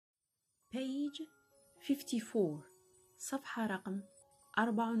page 54 صفحة رقم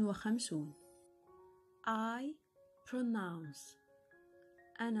 54. I pronounce.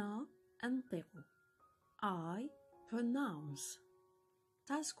 أنا أنطق. I pronounce.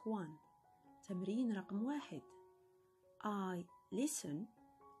 task 1 تمرين رقم 1. I listen.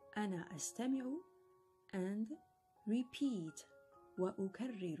 أنا أستمع and repeat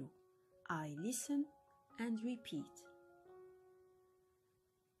وأكرر. I listen and repeat.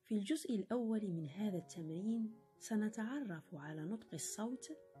 في الجزء الأول من هذا التمرين سنتعرف على نطق الصوت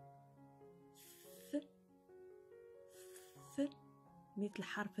ث مثل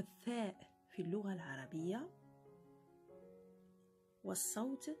حرف الثاء في اللغة العربية،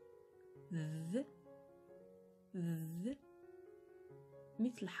 والصوت ذ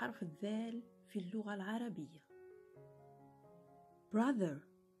مثل حرف الذال في اللغة العربية.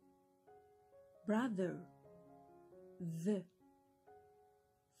 brother the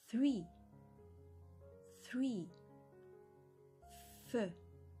 3 ف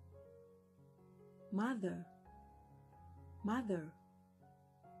mother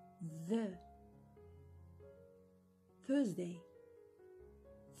the Thursday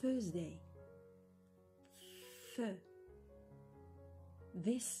th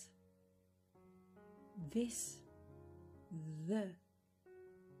this the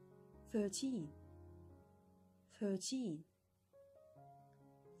 13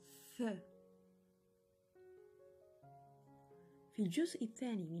 ث. في الجزء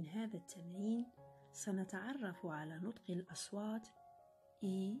الثاني من هذا التمرين سنتعرف على نطق الأصوات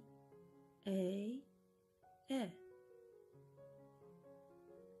إي أي أ.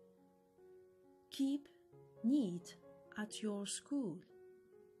 Keep neat at your school.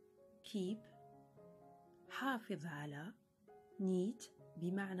 keep حافظ على، neat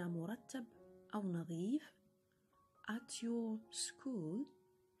بمعنى مرتب أو نظيف، at your school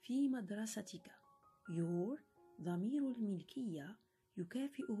في مدرستك. your ضمير الملكية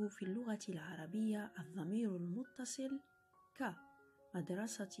يكافئه في اللغة العربية الضمير المتصل ك،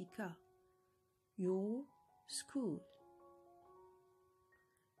 مدرستك your school.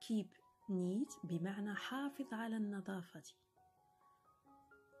 keep neat بمعنى حافظ على النظافة.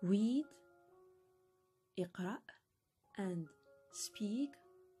 read اقرأ and speak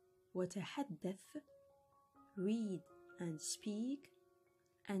وتحدث. read and speak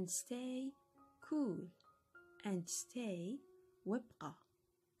and stay cool and stay وابقى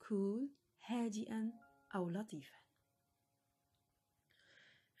cool هادئا أو لطيفا.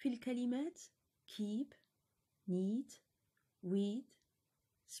 في الكلمات keep neat read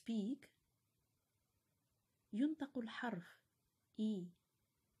speak ينطق الحرف E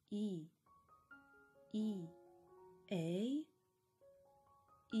A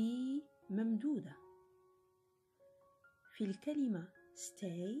ممدودة. في الكلمة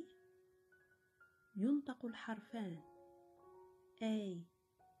stay ينطق الحرفان A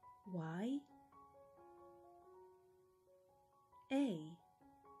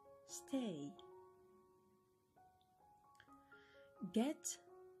stay. get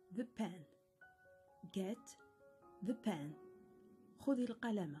the pen خذ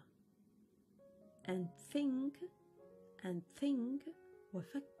القلم. and think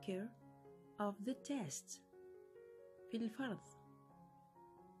وفكر of the test في الفرض.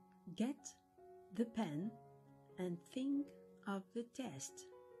 get the pen and think of the test.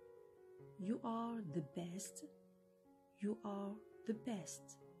 you are the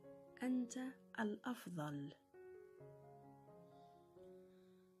best أنت الأفضل.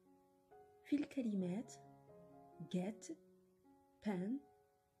 في الكلمات get pen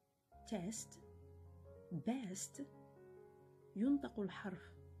test best ينطق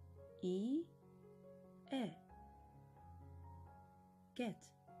الحرف E A. get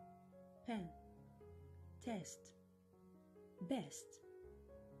pen test best.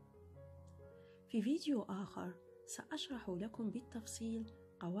 في فيديو آخر سأشرح لكم بالتفصيل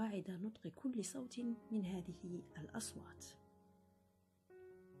قواعد نطق كل صوت من هذه الأصوات.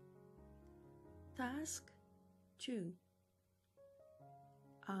 task 2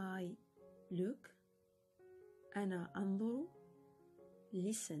 I look أنا أنظر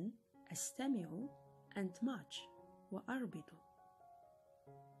listen أستمع and match وأربط.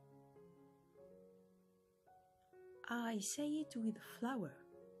 I say it with flower.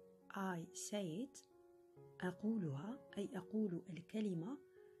 I say it أقولها أي أقول الكلمة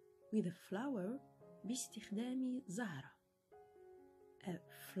with flower باستخدام زهرة. A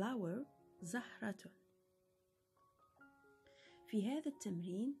flower زهرة. في هذا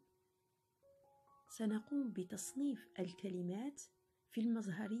التمرين سنقوم بتصنيف الكلمات في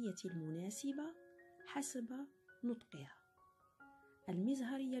المظهرية المناسبة حسب نطقها.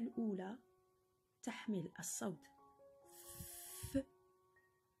 المزهرية الأولى تحمل الصوت ف،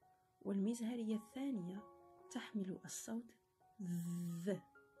 والمزهرية الثانية تحمل الصوت ذ.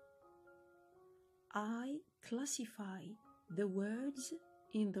 I classify the words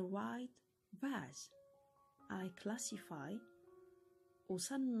in the right vase. I classify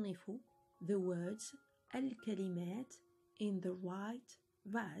أصنف the words الكلمات in the right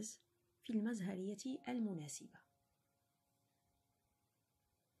vase في المزهرية المناسبة.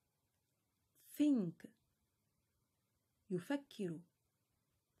 think يفكر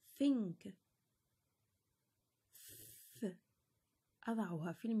think th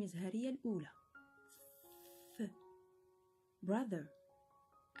أضعها في المزهرية الأولى th. brother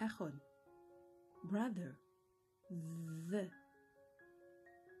أخ brother the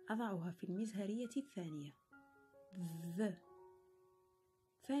أضعها في المزهرية الثانية the.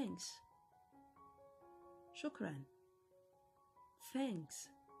 thanks شكرا thanks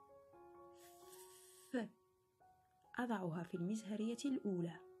th أضعها في المزهرية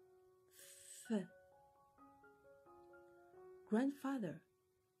الأولى th. grandfather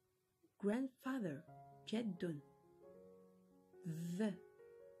grandfather جد the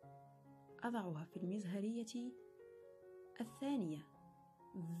أضعها في المزهرية الثانية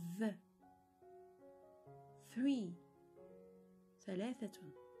the. three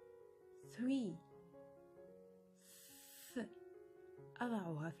ثلاثة three th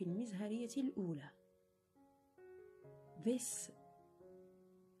أضعها في المزهرية الأولى this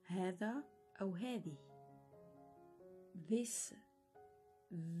هذا أو هذه this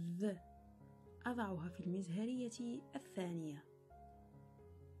the أضعها في المزهرية الثانية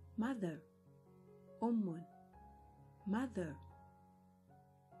mother أم mother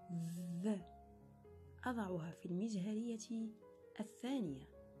the أضعها في المزهرية الثانية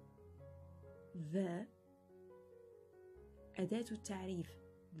the أداة التعريف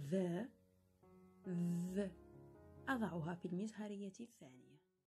the أضعها في المزهرية الثانية.